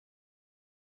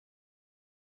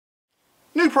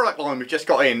New product line we've just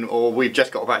got in, or we've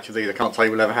just got a batch of these, I can't say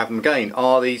we'll ever have them again,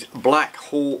 are these Black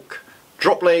Hawk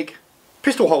drop leg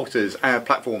pistol holsters and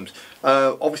platforms.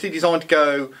 Obviously designed to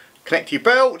go connect to your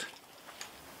belt,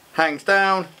 hangs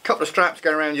down, couple of straps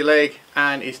go around your leg,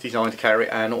 and it's designed to carry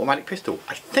an automatic pistol.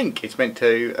 I think it's meant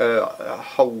to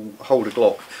hold a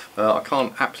Glock. I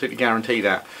can't absolutely guarantee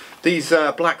that. These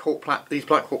Black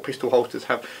Hawk pistol holsters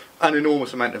have an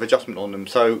enormous amount of adjustment on them,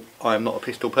 so I'm not a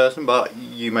pistol person, but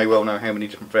you may well know how many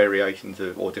different variations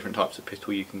of, or different types of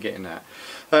pistol you can get in that.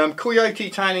 Coyote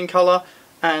tan in colour,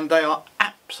 and they are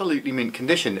absolutely mint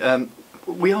condition.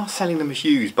 We are selling them as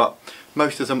used, but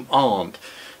most of them aren't.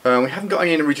 We haven't got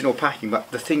any in original packing,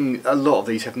 but the thing, a lot of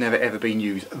these have never ever been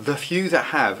used. The few that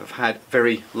have had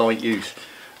very light use.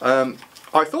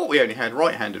 I thought we only had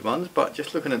right-handed ones, but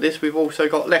just looking at this, we've also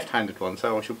got left-handed ones,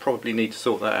 so I shall probably need to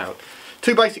sort that out.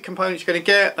 Two basic components you're going to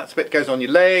get. That's the bit that goes on your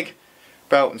leg,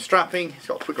 belt and strapping. It's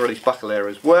got a quick release buckle there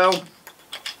as well,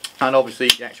 and obviously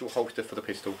the actual holster for the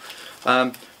pistol.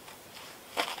 And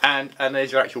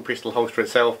there's your actual pistol holster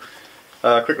itself.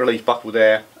 Quick release buckle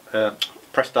there.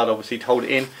 Press stud obviously to hold it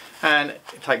in, and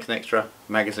it takes an extra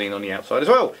magazine on the outside as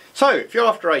well. So if you're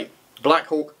after a Black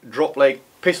Hawk drop leg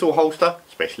pistol holster,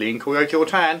 especially in Coyote or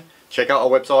tan, check out our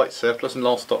website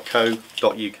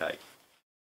surplusandloss.co.uk.